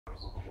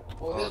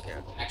Oh, this okay.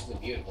 is actually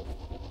beautiful.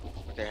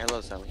 Okay,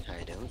 hello Sally. How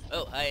you doing?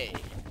 Oh, hey.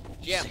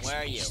 Jim, where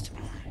are you?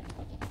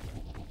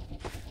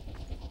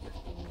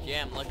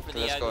 Jim, look for the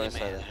Let's go ugly inside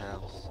man. the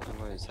house. I'm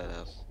going inside the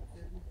house.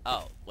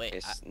 Oh, wait.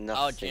 It's Oh,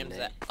 nothing Jim's there.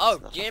 that. Oh,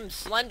 It's nothing.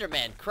 Jim's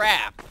Slenderman.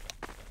 Crap.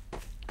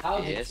 How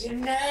did Yes. you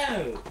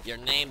know? Your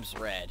name's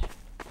red.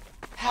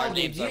 How Our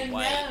did names you are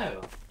white.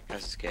 know?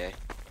 That's scary.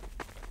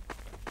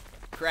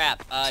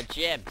 Crap.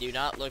 Jim, do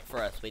not look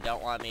for us. We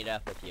don't want to meet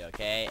up with you,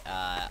 okay?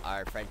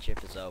 Our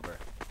friendship is over.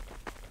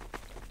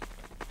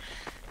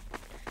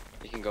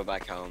 You can go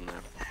back home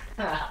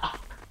now.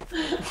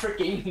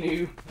 Freaking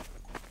noob.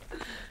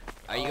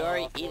 Are you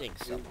already eating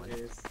someone?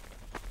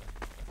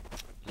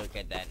 Look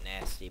at that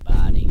nasty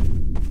body.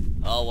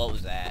 Oh, what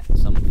was that?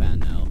 Someone found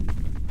no.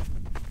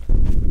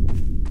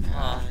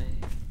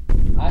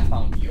 I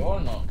found your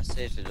note. I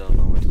seriously don't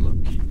know where to look.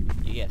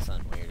 You got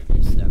something weird in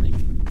your stomach.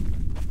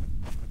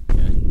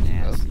 You're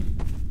nasty.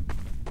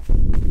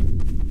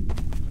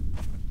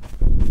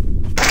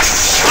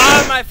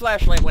 Oh, my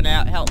flashlight went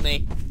out. Help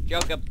me.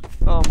 Jacob,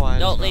 Oh my.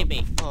 don't leave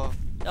me. Oh.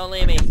 Don't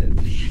leave me.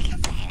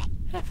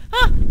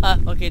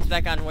 Okay, it's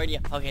back on. Where do you?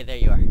 Okay, there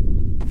you are.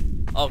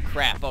 Oh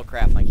crap! Oh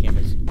crap! My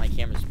camera's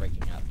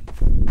breaking up.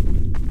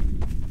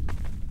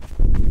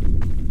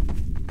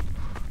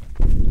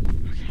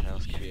 Okay, that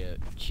was scary. Shoot.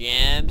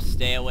 Jim,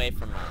 stay away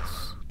from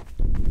us.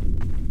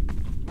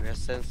 We're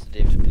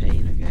sensitive to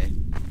pain, okay?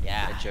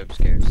 Yeah. And jump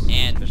scares.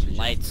 And especially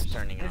lights jump scares.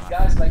 turning This off.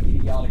 guy's like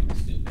idiotically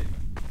stupid.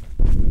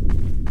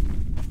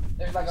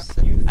 There's like a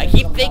few I things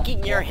keep on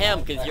thinking that you're wall him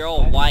that because I you're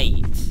all find-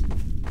 white.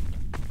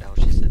 That's what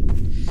she said.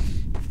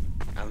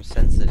 I'm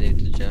sensitive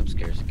to jump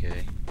scares,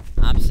 okay?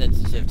 I'm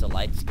sensitive to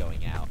lights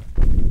going out.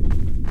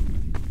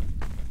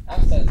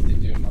 I'm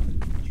sensitive to him.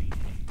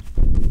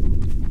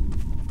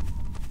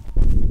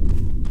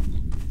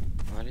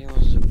 Why do you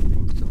want to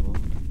broke the wall?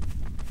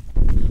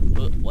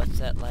 What's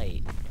that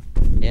light?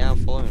 Yeah, I'm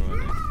following right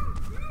now.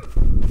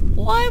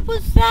 What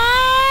was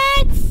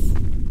that?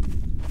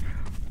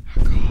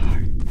 Oh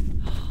god.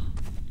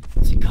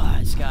 It's a car.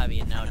 It's gotta be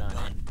a note on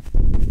it.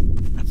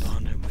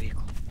 Abandoned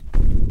vehicle.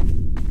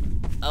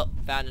 Oh,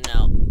 found a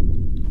note.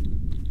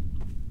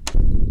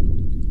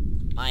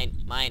 Mine.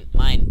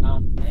 Oh,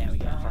 There we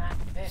go.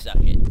 Suck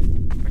it.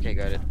 Okay,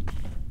 got it.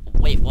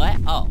 Wait, what?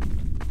 Oh.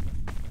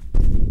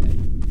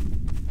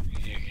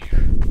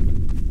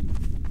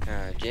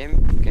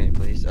 Jim, can you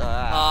please?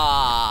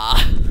 Ah.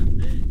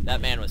 That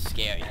man was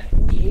scary.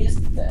 And who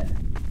is that?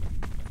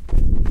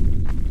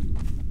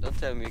 Don't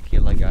tell me you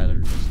killed that guy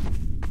that just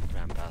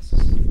ran past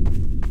us.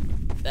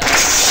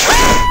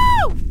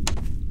 Woo!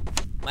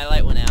 My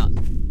light went out.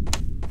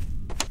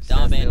 Don't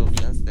Stand still, abandon me.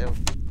 stand still.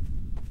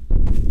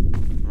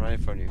 I'm right in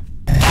front of you.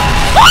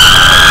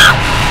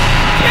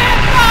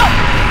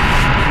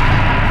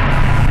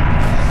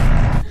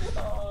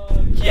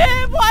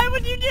 Jim, why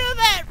would you do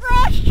that?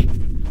 Rush!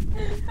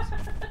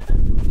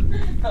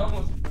 That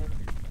was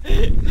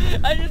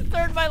perfect. I just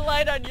turned my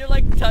light on. You're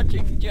like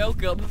touching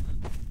Jacob.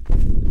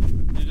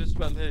 You just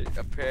went here,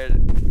 appeared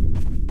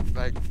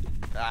like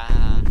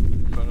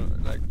in front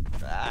of I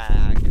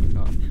can't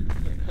talk.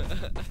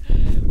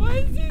 Why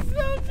is he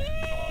so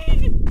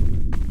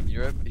mean?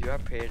 You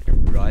appeared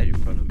right in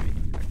front of me.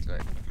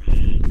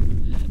 Actually.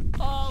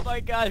 Oh my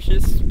gosh,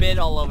 just spit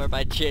all over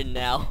my chin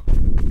now.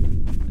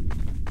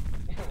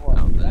 What?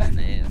 Oh, that's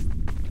nasty.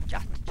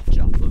 Got to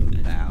jump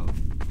out.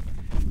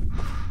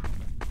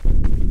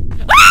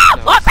 Ah!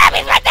 No, Oh crap,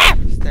 he's right there!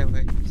 Stay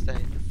away. Stay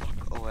the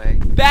fuck away.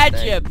 Bad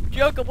Stay. Jim.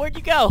 Jacob, where'd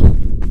you go?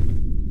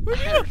 Where'd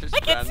you go? Just I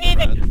can't ran see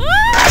anything. around.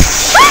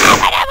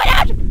 Ah! Went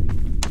out!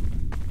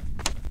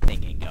 Thing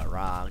can go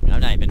wrong. I'm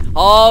not even.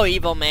 Oh,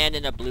 evil man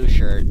in a blue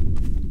shirt.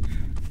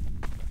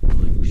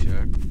 Blue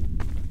shirt.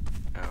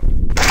 Oh.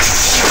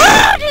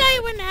 Oh, did I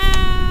went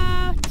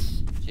out?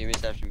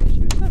 Jimmy's after me.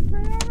 Jimmy's after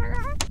me. Oh my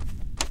god.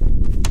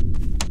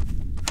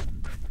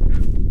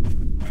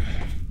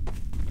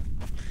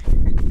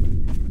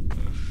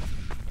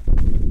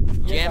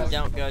 Jim,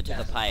 don't go to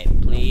the pipe.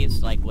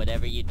 Please, like,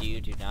 whatever you do,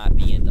 do not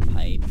be in the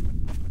pipe.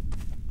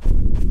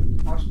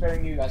 I'm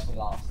sparing you guys for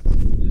last.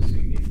 Just so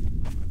you get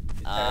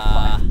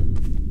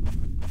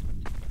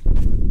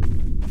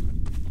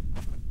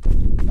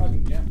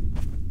fucking Jim.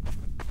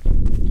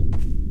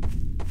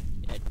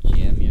 Yeah,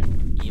 Jim, you're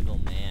an evil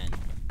man.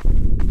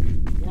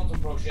 You want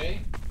some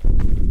crochet?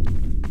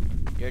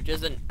 You're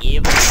just an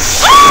evil.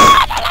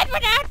 Ah! The light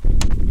went out!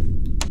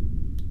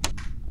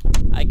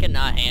 I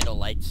cannot handle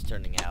lights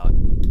turning out.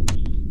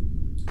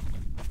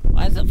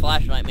 Why does the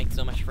flashlight make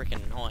so much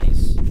freaking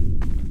noise?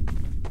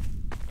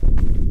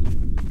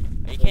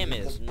 Are you kidding me?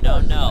 There's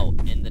no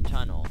in the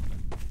tunnel.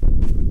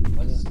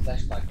 Why does the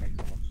flashlight make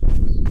so much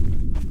noise?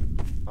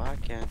 Why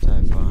can't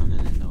I find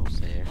any notes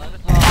here?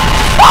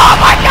 Oh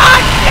my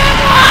god! Jim,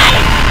 why?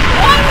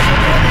 Why would you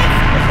do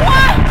this?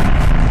 Why?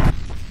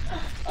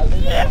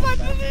 Jim, I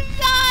didn't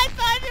die! I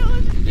thought it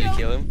was a Did you joke.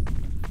 kill him?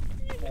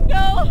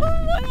 No,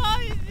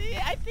 what is he?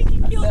 I think he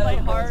killed my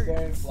heart.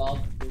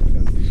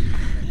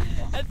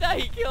 I thought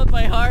he killed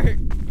my heart.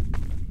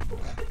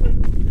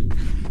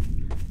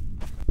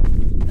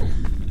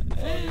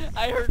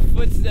 I heard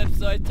footsteps,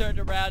 so I turned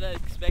around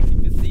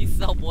expecting to see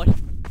someone.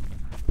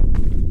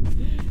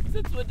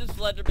 Since when does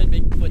Slenderman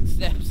make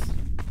footsteps?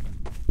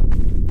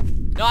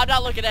 No, I'm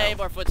not looking at any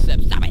more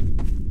footsteps. Stop it!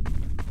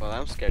 Well,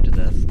 I'm scared to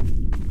death.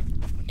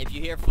 If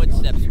you hear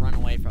footsteps, run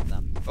away from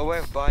them. Oh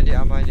wait, behind you,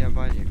 I'm behind you, I'm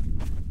behind you.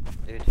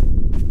 Dude.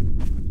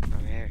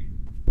 I'm here.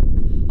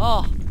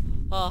 Oh,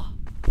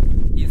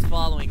 he's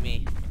following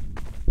me.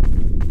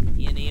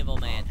 He an evil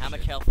man. How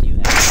much health do you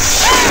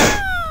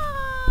have?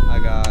 I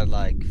got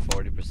like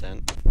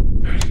 40%.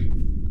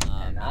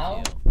 And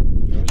now?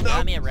 You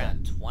got me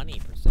around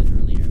 20%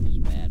 earlier. It was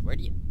bad. Where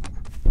do you...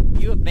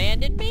 You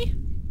abandoned me?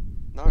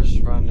 No, I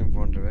just ran in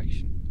one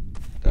direction.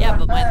 Yeah,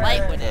 but my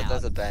light went out.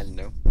 That's a band,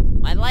 no?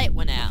 My light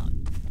went out.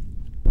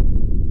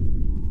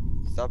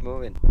 Stop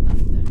moving.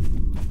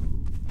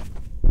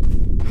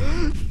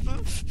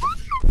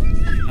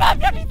 I'm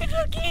not even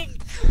looking!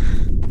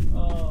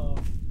 Oh.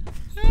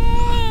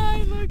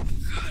 I look...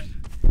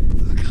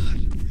 Oh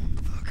god.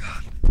 Oh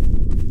god.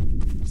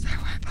 Stay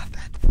away from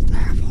that.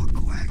 Stay fuck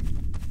away.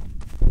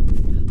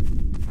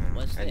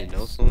 What's Any this?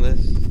 notes on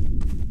this?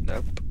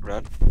 Nope.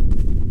 Run.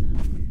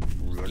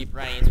 Just keep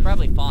running. He's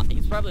probably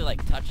he's probably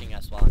like touching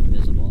us while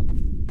invisible.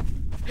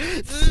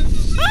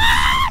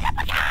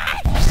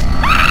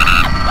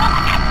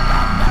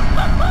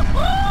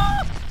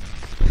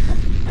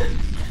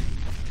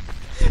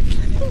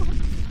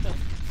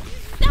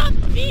 Stop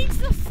being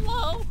so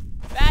slow!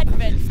 Bad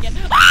men's get.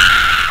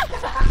 How'd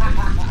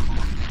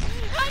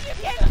you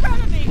get in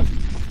front of me?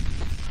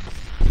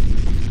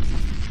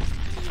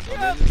 You're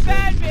a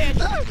bad man!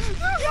 You're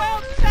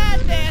a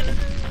bad man!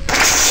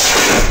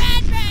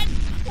 Bad man!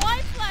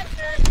 Why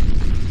Slender?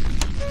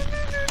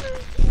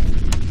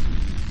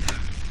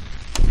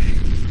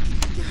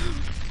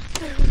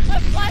 The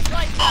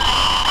flashlight died!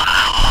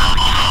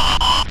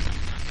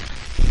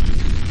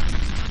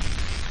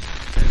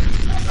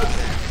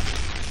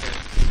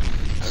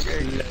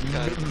 Okay,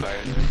 kind of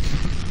fire.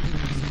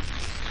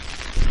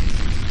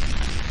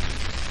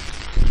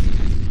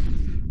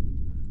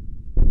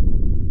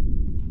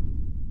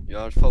 You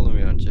aren't following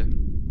me, aren't you?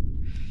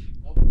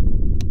 Nope.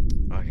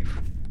 Okay.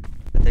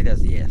 I think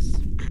that's a yes.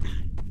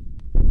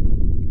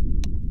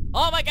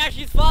 Oh my gosh,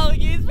 he's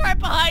following you! He's right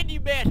behind you,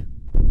 man!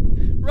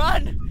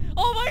 Run!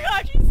 Oh my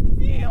gosh,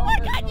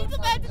 he's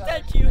about to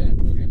touch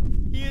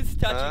you! He is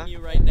touching you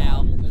right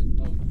now.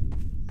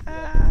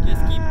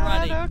 Just keep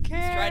running. He's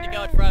trying to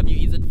go in front of you.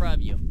 He's in front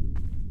of you.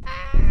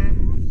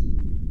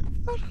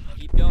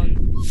 Keep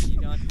going.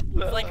 Keep going.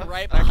 He's like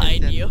right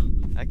behind you.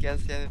 I can't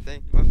see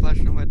anything. My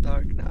flashlight went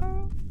dark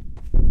now.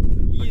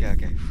 He's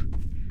Okay.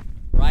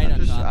 right I'm on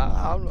just,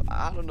 top.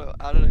 I don't know.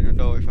 I don't even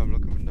know if I'm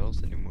looking for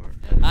notes anymore.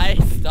 I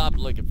stopped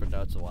looking for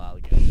notes a while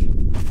ago.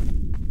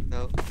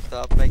 No,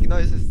 stop making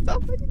noises.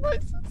 Stop making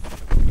noises.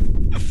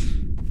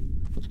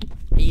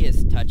 He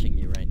is touching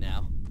you right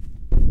now.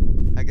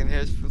 I can hear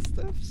his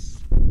footsteps.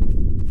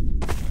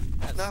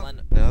 That's No.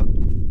 Slender. No.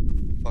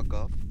 Fuck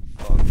off.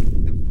 Fuck.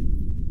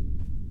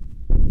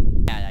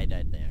 Yeah, I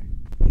died there.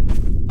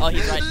 Oh,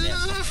 he's right there.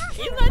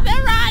 He's right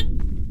there, run!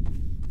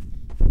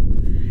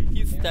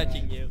 He's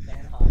touching you.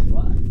 Can't hide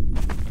what?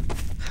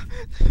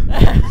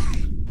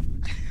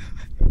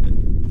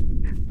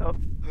 No,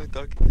 I'm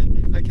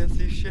talking. I can't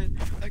see shit.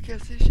 I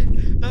can't see shit.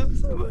 No,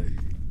 somebody.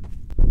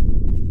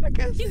 I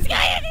can't see. He's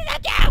going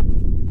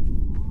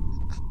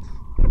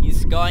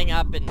He's going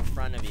up in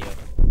front of you.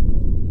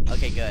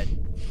 Okay, good.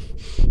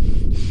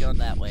 He's going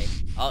that way.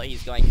 Oh,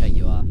 he's going to cut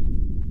you off.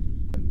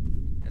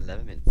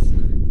 11 minutes.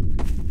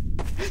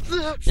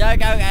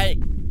 Okay.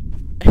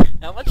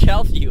 How much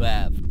health do you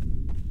have?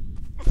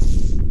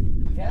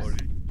 Yes.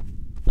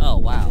 Oh,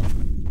 wow.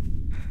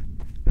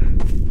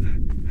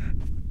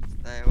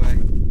 Stay away.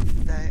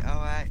 Stay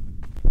away.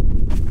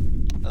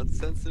 I'm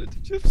sensitive to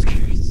jump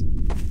scares.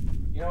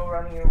 You know,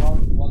 running in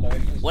one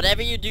direction.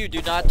 Whatever you do,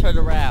 do not turn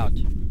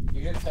around.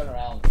 You just turn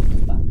around.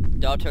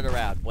 Don't turn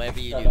around. Whatever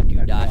you do,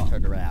 do not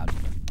turn around.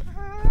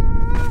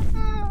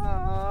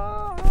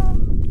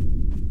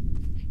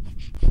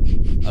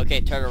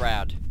 Okay, turn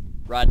around.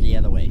 Run the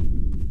other way.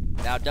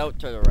 Now don't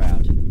turn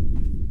around.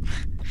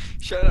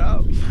 Shut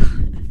up.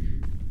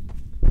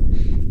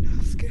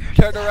 I'm scared.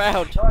 Turn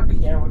around. I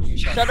don't care what you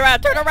say. Turn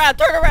around, turn around,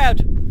 turn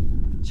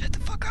around! Shut the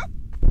fuck up.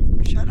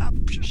 Shut up.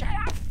 Shut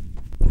up.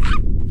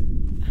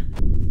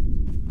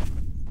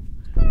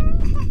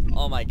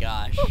 Oh my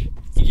gosh.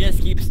 He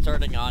just keeps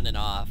turning on and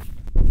off.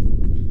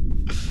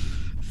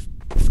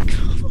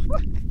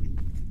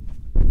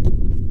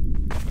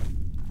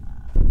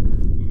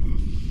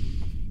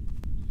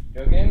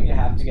 Joking, you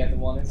have to get the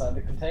one inside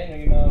the container,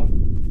 you know.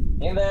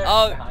 In there.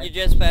 Oh, behind. you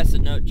just passed a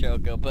note,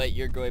 Choco, but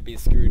you're going to be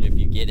screwed if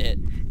you get it.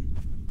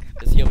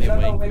 Because he'll be You're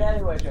not gonna waiting. win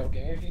anyway,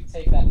 Joking. If you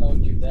take that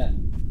note, you're dead.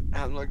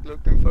 I'm not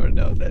looking for a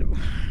note anymore.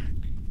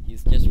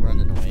 He's just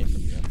running away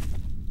from you.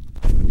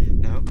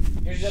 No.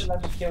 You should just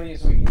let me kill you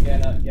so we can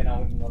get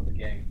on with another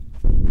game.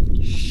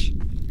 Shh.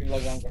 People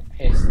are gonna get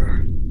pissed.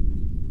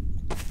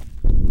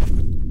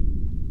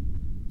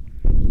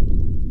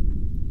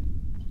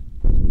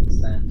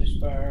 Slender.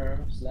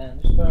 sperm,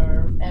 slender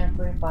sperm.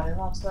 Everybody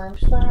loves slender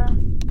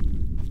sperm.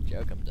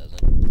 Jokum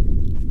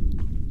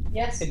doesn't.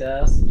 Yes, he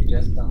does. You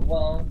just don't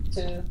want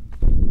to.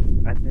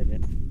 I did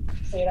it.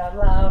 Say it out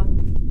loud.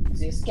 Cause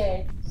he's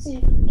gay.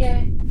 See,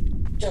 gay.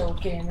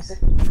 Joking is a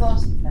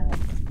close pal.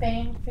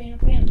 Bing, bing,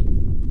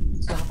 bing.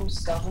 Scuffle,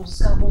 scuffle,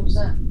 scuffle,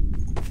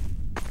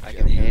 I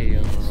can hear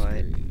you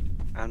alright.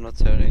 I'm not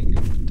turning.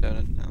 Turn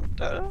it down.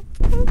 Turn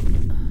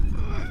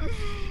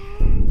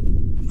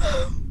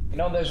it. You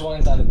know there's one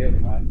inside the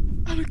building, right?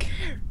 I don't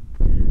care.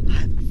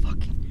 I don't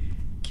fucking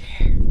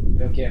care. You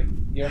don't care.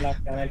 You're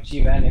not gonna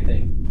achieve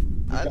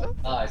anything. I You're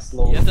don't. gonna die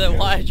slowly. He doesn't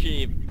want to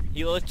achieve.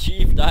 He'll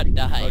achieve, not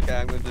die. Okay,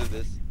 I'm gonna do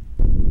this.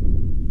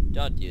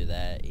 Don't do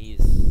that.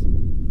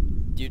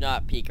 Do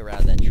not peek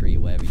around that tree,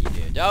 whatever you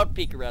do. Don't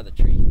peek around the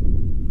tree.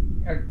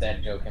 You're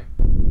dead, joking.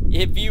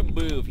 If you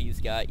move,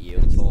 he's got you.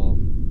 It's all.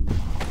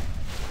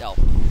 No.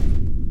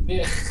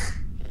 Yeah.